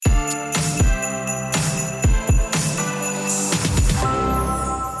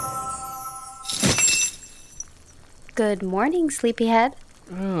Good morning, sleepyhead.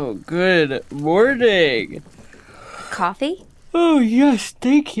 Oh, good morning. Coffee? Oh, yes,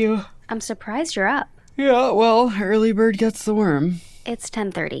 thank you. I'm surprised you're up. Yeah, well, early bird gets the worm. It's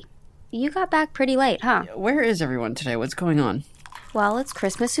 10:30. You got back pretty late, huh? Where is everyone today? What's going on? Well, it's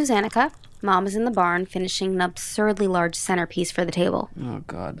Christmas Susanica. Mom is in the barn finishing an absurdly large centerpiece for the table. Oh,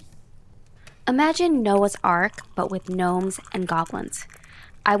 God. Imagine Noah's Ark, but with gnomes and goblins.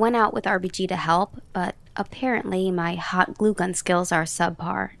 I went out with RBG to help, but apparently my hot glue gun skills are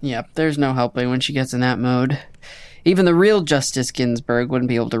subpar. Yep, there's no helping when she gets in that mode. Even the real Justice Ginsburg wouldn't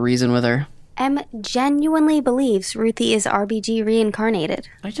be able to reason with her. Em genuinely believes Ruthie is RBG reincarnated.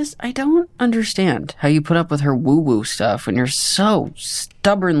 I don't understand how you put up with her woo-woo stuff when you're so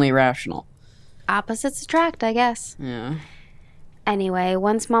stubbornly rational. Opposites attract, I guess. Yeah. Anyway,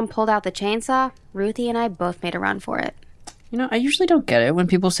 once Mom pulled out the chainsaw, Ruthie and I both made a run for it. You know, I usually don't get it when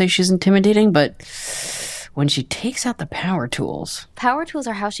people say she's intimidating, but when she takes out the power tools... Power tools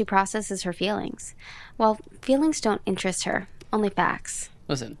are how she processes her feelings. Well, feelings don't interest her, only facts.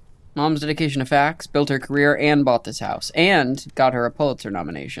 Listen, Mom's dedication to facts built her career and bought this house, and got her a Pulitzer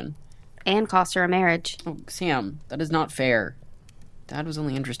nomination. And cost her a marriage. Oh, Sam, that is not fair. Dad was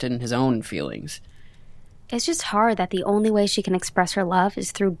only interested in his own feelings. It's just hard that the only way she can express her love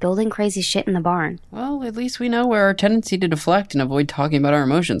is through building crazy shit in the barn. Well, at least we know where our tendency to deflect and avoid talking about our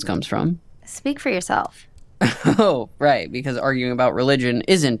emotions comes from. Speak for yourself. Oh, right, because arguing about religion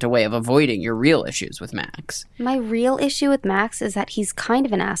isn't a way of avoiding your real issues with Max. My real issue with Max is that he's kind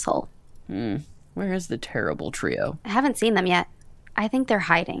of an asshole. Where is the terrible trio? I haven't seen them yet. I think they're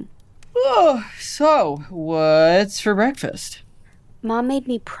hiding. Oh, so, what's for breakfast? Mom made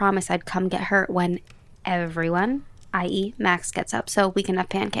me promise I'd come get her when everyone, i.e. Max, gets up so we can have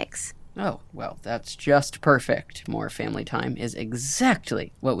pancakes. Oh, well, that's just perfect. More family time is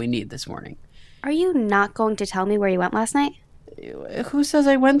exactly what we need this morning. Are you not going to tell me where you went last night? Who says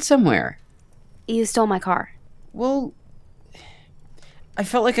I went somewhere? You stole my car. Well, I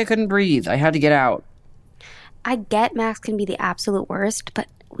felt like I couldn't breathe. I had to get out. I get Max can be the absolute worst, but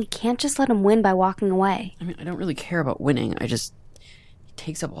we can't just let him win by walking away. I mean, I don't really care about winning. He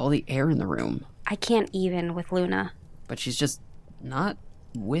takes up all the air in the room. I can't even with Luna. But she's just not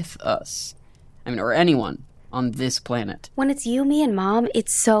with us. I mean, or anyone on this planet. When it's you, me, and Mom,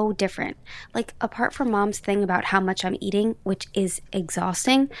 it's so different. Like, apart from Mom's thing about how much I'm eating, which is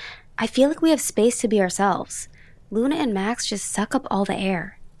exhausting, I feel like we have space to be ourselves. Luna and Max just suck up all the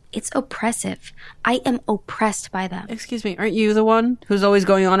air. It's oppressive. I am oppressed by them. Excuse me, aren't you the one who's always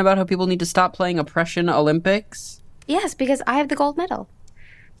going on about how people need to stop playing Oppression Olympics? Yes, because I have the gold medal.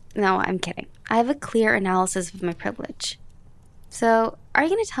 No, I'm kidding. I have a clear analysis of my privilege. So, are you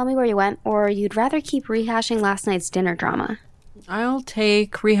going to tell me where you went, or you'd rather keep rehashing last night's dinner drama? I'll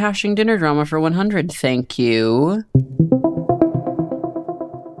take rehashing dinner drama for 100, thank you.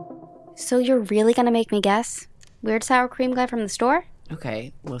 So you're really going to make me guess? Weird sour cream guy from the store?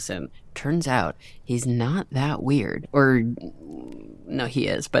 Okay, listen, turns out he's not that weird. Or, no, he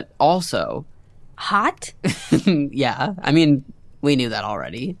is, but also... Hot? Yeah, I mean, we knew that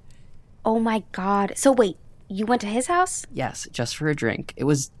already. Oh my god. So wait, you went to his house? Yes, just for a drink. It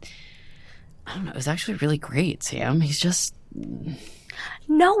was... I don't know, it was actually really great, Sam. He's just...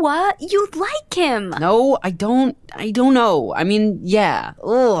 Noah, you like him! No, I don't know. I mean, yeah.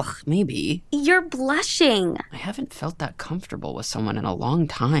 Ugh, maybe. You're blushing. I haven't felt that comfortable with someone in a long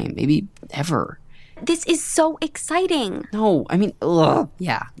time. Maybe ever. This is so exciting. No, I mean, ugh.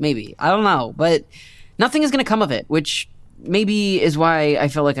 Yeah, maybe. I don't know, but nothing is gonna come of it, which maybe is why I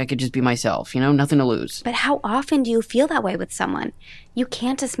feel like I could just be myself, you know? Nothing to lose. But how often do you feel that way with someone? You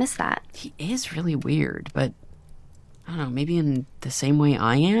can't dismiss that. He is really weird, but I don't know, maybe in the same way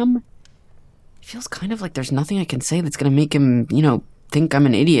I am? It feels kind of like there's nothing I can say that's gonna make him, you know, think I'm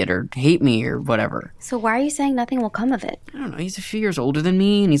an idiot or hate me or whatever. So why are you saying nothing will come of it? I don't know, he's a few years older than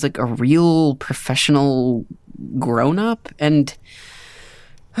me, and he's like a real professional grown-up, and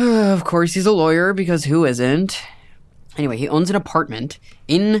of course he's a lawyer, because who isn't? Anyway, he owns an apartment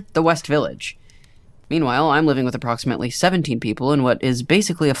in the West Village. Meanwhile, I'm living with approximately 17 people in what is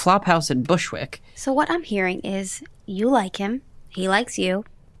basically a flop house in Bushwick. So what I'm hearing is you like him, he likes you,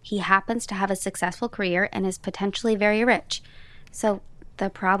 he happens to have a successful career and is potentially very rich. So the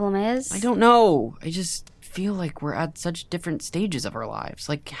problem is... I don't know. I just feel like we're at such different stages of our lives.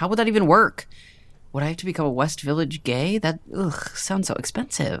 Like, how would that even work? Would I have to become a West Village gay? That, sounds so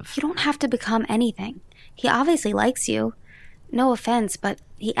expensive. You don't have to become anything. He obviously likes you. No offense, but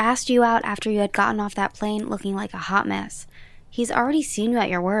he asked you out after you had gotten off that plane looking like a hot mess. He's already seen you at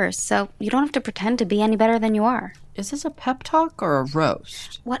your worst, so you don't have to pretend to be any better than you are. Is this a pep talk or a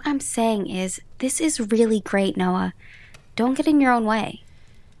roast? What I'm saying is, this is really great, Noah. Don't get in your own way.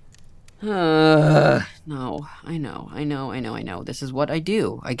 No, I know. This is what I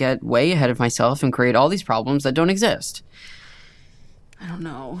do. I get way ahead of myself and create all these problems that don't exist. I don't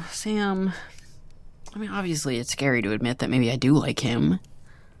know. Sam, I mean, obviously it's scary to admit that maybe I do like him.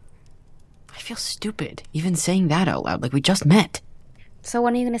 I feel stupid even saying that out loud, like we just met. So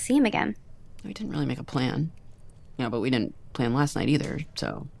when are you going to see him again? We didn't really make a plan. But we didn't plan last night either,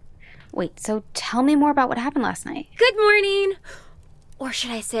 so... Wait, so tell me more about what happened last night. Good morning. Or should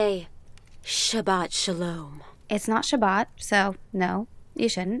I say, Shabbat Shalom. It's not Shabbat, so no, you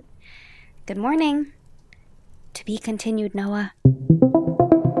shouldn't. Good morning. To be continued, Noah.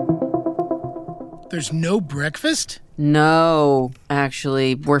 There's no breakfast? No,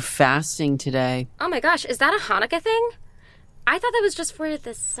 actually, we're fasting today. Oh my gosh, is that a Hanukkah thing? I thought that was just for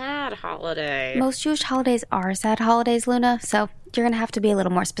the sad holiday. Most Jewish holidays are sad holidays, Luna, so you're going to have to be a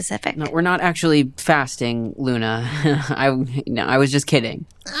little more specific. No, we're not actually fasting, Luna. I was just kidding.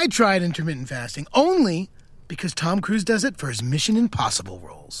 I tried intermittent fasting only because Tom Cruise does it for his Mission Impossible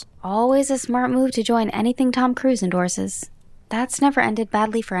roles. Always a smart move to join anything Tom Cruise endorses. That's never ended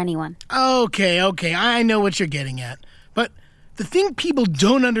badly for anyone. Okay, I know what you're getting at. But the thing people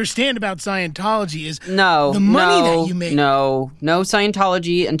don't understand about Scientology is the money that you make. No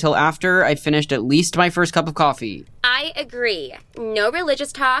Scientology until after I finished at least my first cup of coffee. I agree. No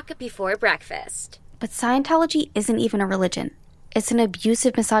religious talk before breakfast. But Scientology isn't even a religion. It's an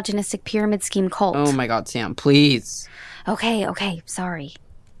abusive, misogynistic pyramid scheme cult. Oh my God, Sam, please. Okay, sorry.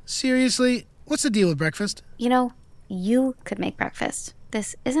 Seriously? What's the deal with breakfast? You could make breakfast.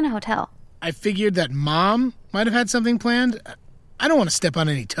 This isn't a hotel. I figured that Mom might have had something planned. I don't want to step on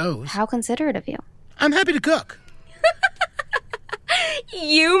any toes. How considerate of you. I'm happy to cook.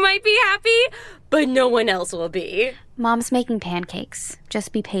 You might be happy, but no one else will be. Mom's making pancakes.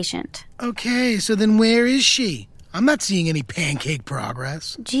 Just be patient. Okay, so then where is she? I'm not seeing any pancake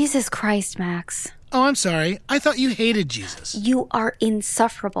progress. Jesus Christ, Max. Oh, I'm sorry. I thought you hated Jesus. You are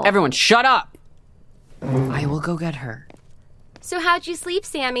insufferable. Everyone, shut up! I will go get her. So how'd you sleep,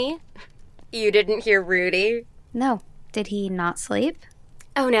 Sammy? You didn't hear Rudy? No. Did he not sleep?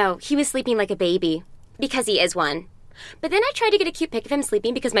 Oh no, he was sleeping like a baby. Because he is one. But then I tried to get a cute pic of him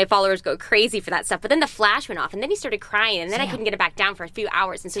sleeping because my followers go crazy for that stuff. But then the flash went off and then he started crying and then I couldn't get it back down for a few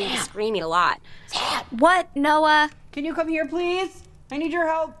hours and so he was screaming a lot. What, Noah? Can you come here, please? I need your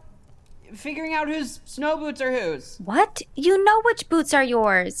help figuring out whose snow boots are whose. What? You know which boots are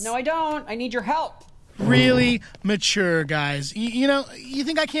yours. No, I don't. I need your help. Really mature, guys. You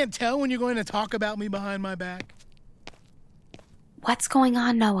think I can't tell when you're going to talk about me behind my back? What's going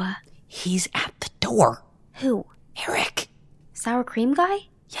on, Noah? He's at the door. Who? Eric. Sour cream guy?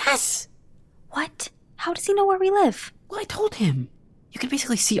 Yes. What? How does he know where we live? Well, I told him. You could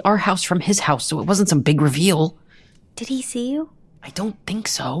basically see our house from his house, so it wasn't some big reveal. Did he see you? I don't think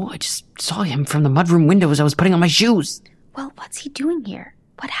so. I just saw him from the mudroom window as I was putting on my shoes. Well, what's he doing here?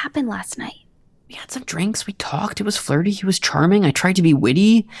 What happened last night? We had some drinks, we talked, it was flirty, he was charming, I tried to be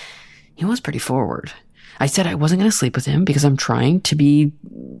witty. He was pretty forward. I said I wasn't going to sleep with him because I'm trying to be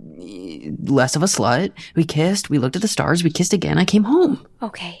less of a slut. We kissed, we looked at the stars, we kissed again, I came home.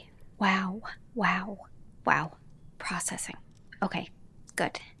 Okay. Wow. Processing. Okay,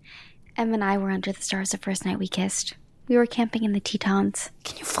 good. Em and I were under the stars the first night we kissed. We were camping in the Tetons.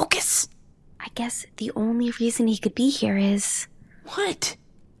 Can you focus? I guess the only reason he could be here is... What?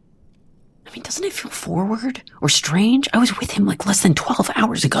 I mean, doesn't it feel forward or strange? I was with him like less than 12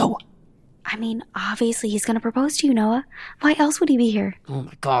 hours ago. I mean, obviously he's gonna propose to you, Noah. Why else would he be here? Oh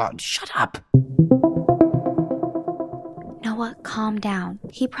my God, shut up. Noah, calm down.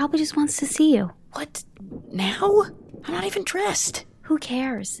 He probably just wants to see you. What? Now? I'm not even dressed. Who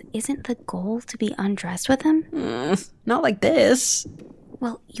cares? Isn't the goal to be undressed with him? Not like this.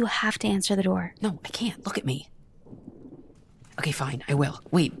 Well, you have to answer the door. No, I can't. Look at me. Okay, fine, I will.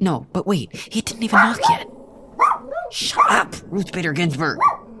 Wait, he didn't even knock yet. Shut up, Ruth Bader Ginsburg.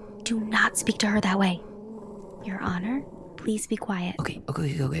 Do not speak to her that way. Your Honor, please be quiet. Okay.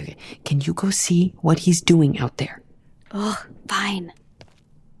 Can you go see what he's doing out there? Ugh, fine.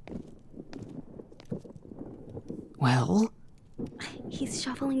 Well? He's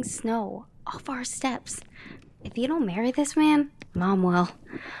shoveling snow off our steps. If you don't marry this man, Mom will.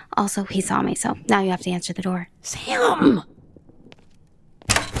 Also, he saw me, so now you have to answer the door. Sam!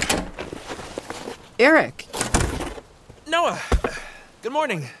 Eric! Noah! Good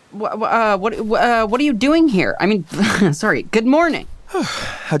morning. What are you doing here? I mean, sorry, good morning.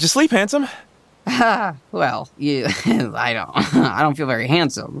 How'd you sleep, handsome? Well, I don't feel very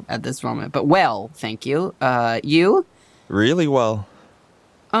handsome at this moment, but well, thank you. You? Really well.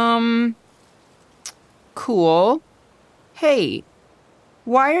 Cool. Hey,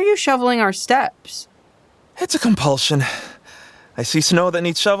 why are you shoveling our steps? It's a compulsion. I see snow that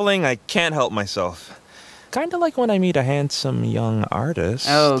needs shoveling, I can't help myself. Kinda like when I meet a handsome young artist.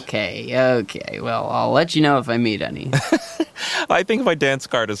 Okay. Well, I'll let you know if I meet any. I think my dance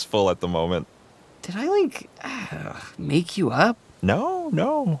card is full at the moment. Did I, make you up?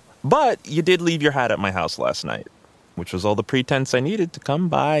 No. But you did leave your hat at my house last night, which was all the pretense I needed to come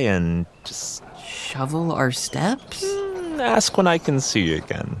by and just... Shovel our steps? Ask when I can see you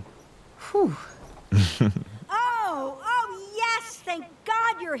again. Whew. Oh, yes, thank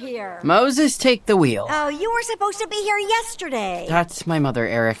God you're here. Moses, take the wheel. Oh, you were supposed to be here yesterday. That's my mother,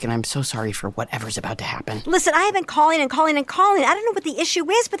 Eric, and I'm so sorry for whatever's about to happen. Listen, I have been calling. I don't know what the issue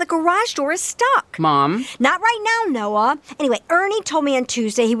is, but the garage door is stuck. Mom? Not right now, Noah. Anyway, Ernie told me on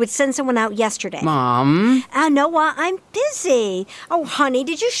Tuesday he would send someone out yesterday. Mom? Noah, I'm busy. Oh, honey,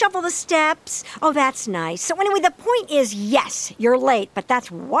 did you shovel the steps? Oh, that's nice. So anyway, the point is, yes, you're late, but that's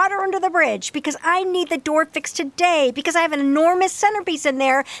water under the bridge because I need the door fixed today because I have an enormous centerpiece in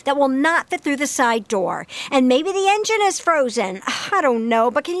there that will not fit through the side door. And maybe the engine is frozen. I don't know,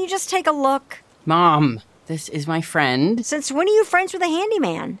 but can you just take a look? Mom, this is my friend. Since when are you friends with a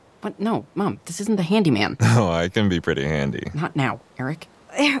handyman? What? No, Mom, this isn't the handyman. Oh, I can be pretty handy. Not now, Eric.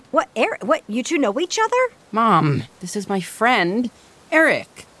 What, Eric? What, you two know each other? Mom, this is my friend,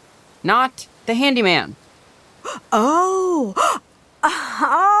 Eric. Not the handyman. Oh,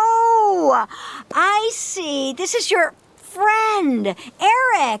 I see. This is your friend,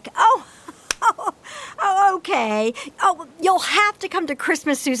 Eric. Oh, okay. Oh, you'll have to come to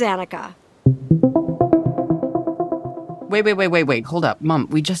Christmas Susanica. Wait. Hold up. Mom,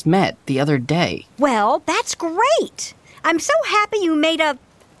 we just met the other day. Well, that's great. I'm so happy you made a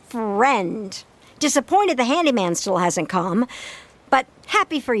friend. Disappointed the handyman still hasn't come, but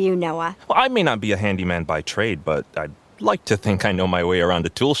happy for you, Noah. Well, I may not be a handyman by trade, but I'd like to think I know my way around a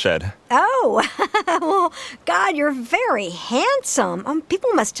tool shed. Oh, well, God, you're very handsome.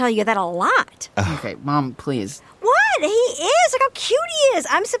 People must tell you that a lot. Okay, Mom, please. What? He is. Look how cute he is.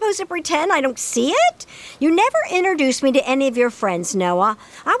 I'm supposed to pretend I don't see it? You never introduced me to any of your friends, Noah.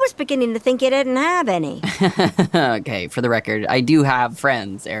 I was beginning to think you didn't have any. Okay, for the record, I do have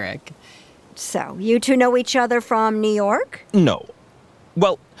friends, Eric. So, you two know each other from New York? No.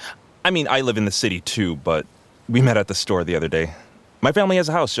 Well, I mean, I live in the city too, but we met at the store the other day. My family has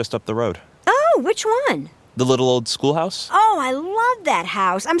a house just up the road. Oh, which one? The little old schoolhouse. Oh, I love that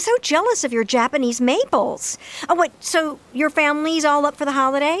house. I'm so jealous of your Japanese maples. Oh, what, so your family's all up for the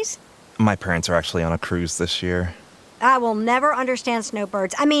holidays? My parents are actually on a cruise this year. I will never understand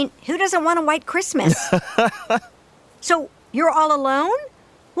snowbirds. I mean, who doesn't want a white Christmas? So, you're all alone?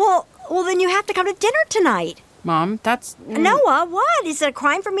 Well, then you have to come to dinner tonight. Mom, that's... Noah, what? Is it a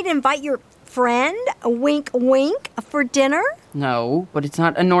crime for me to invite your friend, wink, wink, for dinner? No, but it's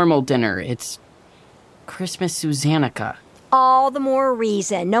not a normal dinner. It's Christmas Susanica. All the more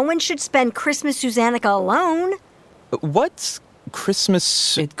reason. No one should spend Christmas Susanica alone. What's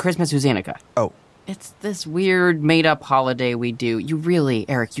Christmas... It's Christmas Susanica. Oh. It's this weird made-up holiday we do. You really,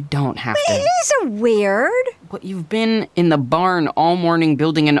 Eric, you don't have to... It isn't weird. But you've been in the barn all morning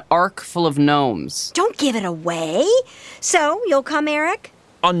building an ark full of gnomes. Don't give it away. So, you'll come, Eric?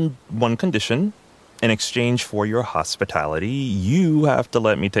 On one condition. In exchange for your hospitality, you have to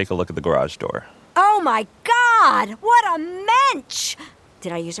let me take a look at the garage door. Oh, my God! What a mensch!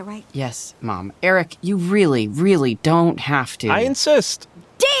 Did I use it right? Yes, Mom. Eric, you really, really don't have to. I insist.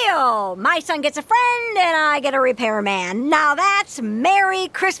 Deal! My son gets a friend and I get a repairman. Now that's Merry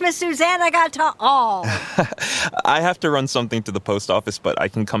Christmas Susanica to all. I have to run something to the post office, but I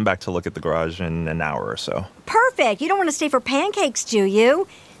can come back to look at the garage in an hour or so. Perfect. You don't want to stay for pancakes, do you?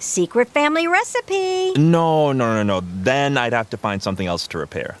 Secret family recipe. No. Then I'd have to find something else to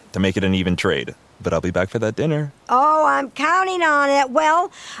repair to make it an even trade. But I'll be back for that dinner. Oh, I'm counting on it.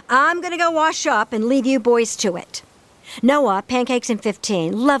 Well, I'm going to go wash up and leave you boys to it. Noah, pancakes in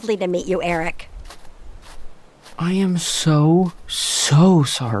 15. Lovely to meet you, Eric. I am so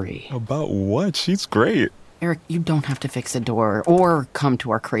sorry. About what? She's great. Eric, you don't have to fix the door or come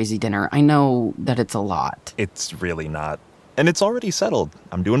to our crazy dinner. I know that it's a lot. It's really not. And it's already settled.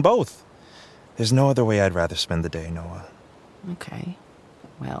 I'm doing both. There's no other way I'd rather spend the day, Noah. Okay.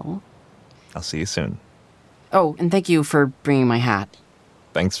 Well... I'll see you soon. Oh, and thank you for bringing my hat.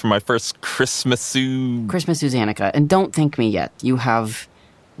 Thanks for my first Christmas Susanica. And don't thank me yet. You have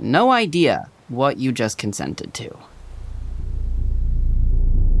no idea what you just consented to.